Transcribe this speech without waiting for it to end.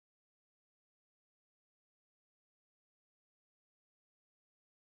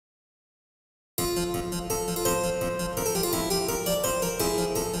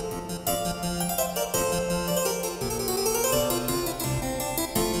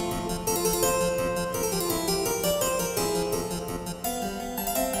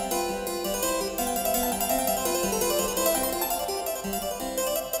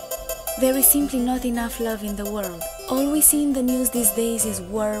There is simply not enough love in the world. All we see in the news these days is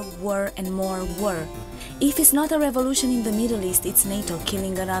war, war and more war. If it's not a revolution in the Middle East, it's NATO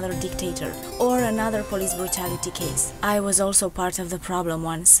killing another dictator or another police brutality case. I was also part of the problem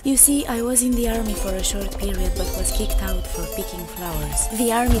once. You see, I was in the army for a short period but was kicked out for picking flowers.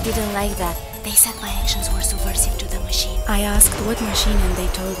 The army didn't like that. They said my actions were subversive to the machine. I asked what machine and they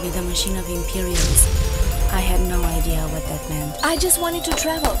told me the machine of imperialism. I had no idea what that meant. I just wanted to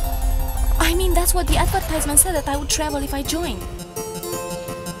travel. I mean, that's what the advertisement said, that I would travel if I joined.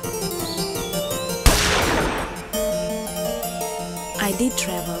 I did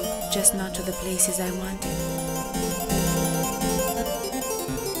travel, just not to the places I wanted.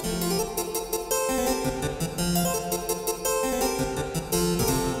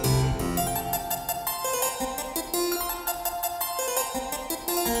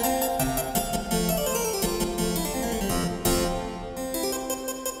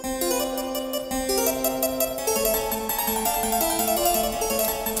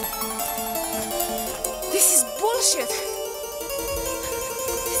 This is bullshit!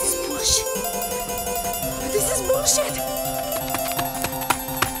 This is bullshit! This is bullshit!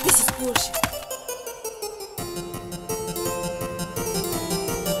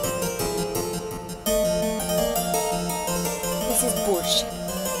 This is bullshit.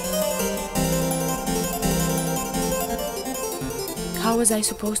 How was I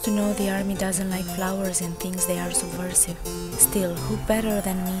supposed to know the army doesn't like flowers and thinks they are subversive? Still, who better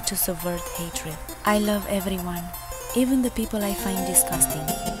than me to subvert hatred? I love everyone, even the people I find disgusting.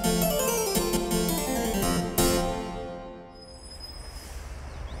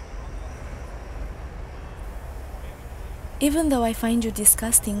 Even though I find you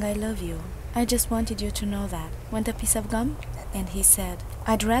disgusting, I love you. I just wanted you to know that. Want a piece of gum? And he said,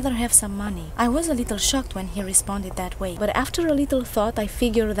 I'd rather have some money. I was a little shocked when he responded that way, but after a little thought I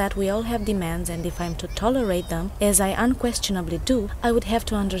figured that we all have demands, and if I'm to tolerate them, as I unquestionably do, I would have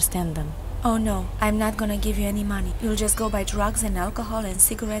to understand them. Oh no, I'm not gonna give you any money. You'll just go buy drugs and alcohol and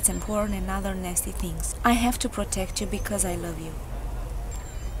cigarettes and porn and other nasty things. I have to protect you because I love you.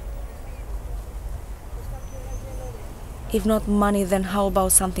 If not money, then how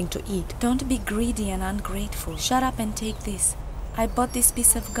about something to eat? Don't be greedy and ungrateful. Shut up and take this. I bought this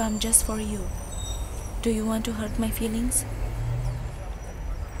piece of gum just for you. Do you want to hurt my feelings?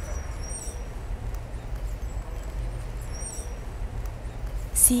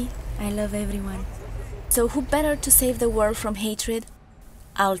 See, I love everyone. So who better to save the world from hatred?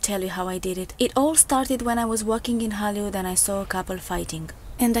 I'll tell you how I did it. It all started when I was walking in Hollywood and I saw a couple fighting.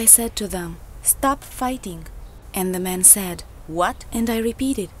 And I said to them, "Stop fighting." And the man said, "What?" And I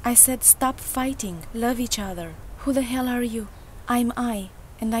repeated. I said, "Stop fighting. Love each other." Who the hell are you? I'm I,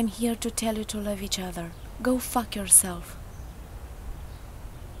 and I'm here to tell you to love each other. Go fuck yourself.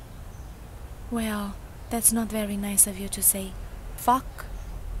 Well, that's not very nice of you to say. Fuck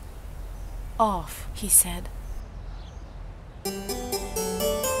off, he said.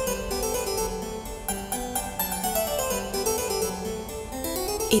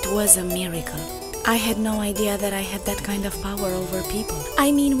 It was a miracle. I had no idea that I had that kind of power over people.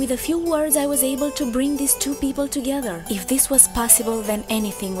 I mean, with a few words I was able to bring these two people together. If this was possible, then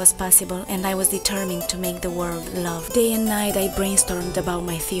anything was possible, and I was determined to make the world love. Day and night I brainstormed about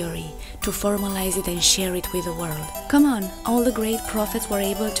my theory, to formalize it and share it with the world. Come on, all the great prophets were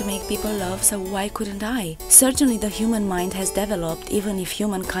able to make people love, so why couldn't I? Certainly the human mind has developed, even if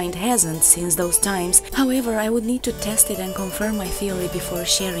humankind hasn't since those times. However, I would need to test it and confirm my theory before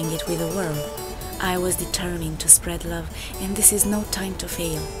sharing it with the world. I was determined to spread love, and this is no time to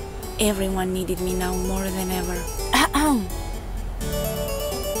fail. Everyone needed me now more than ever. Ahem.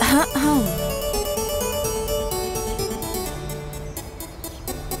 Ahem.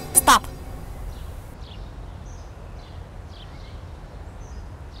 Stop!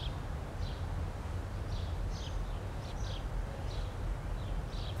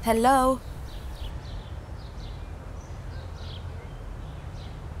 Hello?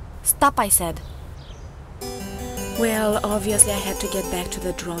 Stop, I said. Well, obviously I had to get back to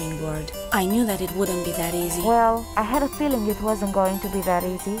the drawing board. I knew that it wouldn't be that easy. Well, I had a feeling it wasn't going to be that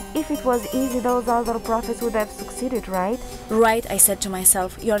easy. If it was easy, those other prophets would have succeeded, right? Right, I said to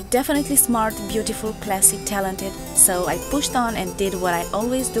myself. You're definitely smart, beautiful, classy, talented. So I pushed on and did what I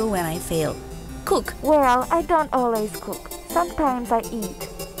always do when I fail. Cook. Well, I don't always cook. Sometimes I eat.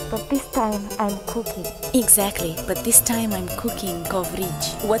 But this time I'm cooking. Exactly, but this time I'm cooking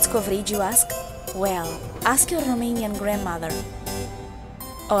covrigi. What's covrigi, you ask? Well, ask your Romanian grandmother.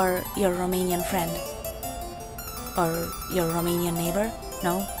 Or your Romanian friend. Or your Romanian neighbor?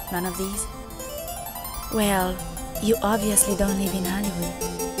 No? None of these? Well, you obviously don't live in Hollywood.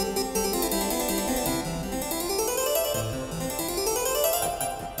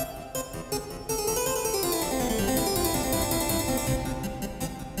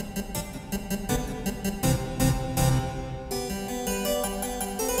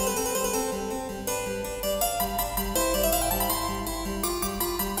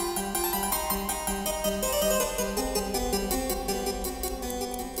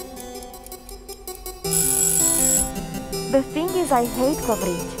 The thing is, I hate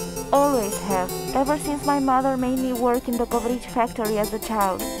coverage. Always have, ever since my mother made me work in the coverage factory as a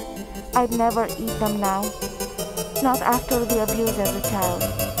child. I'd never eat them now. Not after the abuse as a child.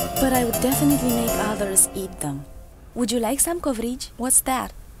 But I would definitely make others eat them. Would you like some coverage? What's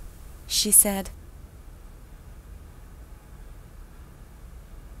that? She said.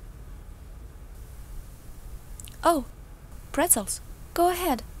 Oh, pretzels. Go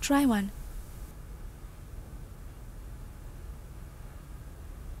ahead, try one.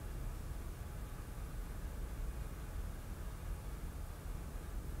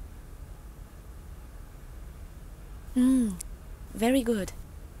 Very good.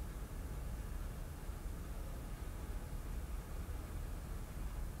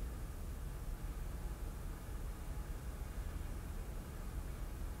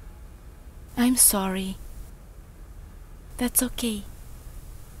 I'm sorry. That's okay.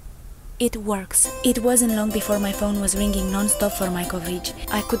 It works. It wasn't long before my phone was ringing non-stop for my coverage.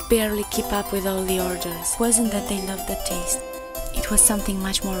 I could barely keep up with all the orders. Wasn't that they loved the taste. It was something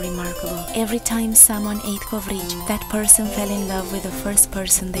much more remarkable. Every time someone ate coverage, that person fell in love with the first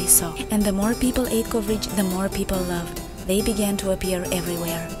person they saw. And the more people ate coverage, the more people loved. They began to appear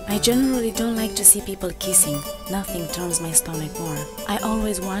everywhere. I generally don't like to see people kissing. Nothing turns my stomach more. I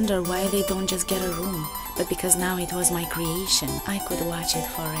always wonder why they don't just get a room. But because now it was my creation, I could watch it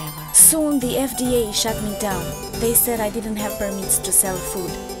forever. Soon the FDA shut me down. They said I didn't have permits to sell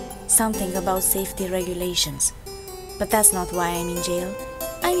food. Something about safety regulations. But that's not why I'm in jail.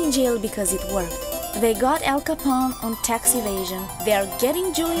 I'm in jail because it worked. They got Al Capone on tax evasion. They're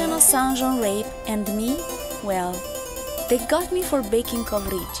getting Julian Assange on rape. And me? Well, they got me for baking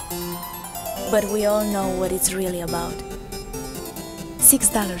coverage. But we all know what it's really about.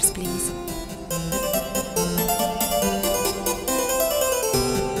 $6, please.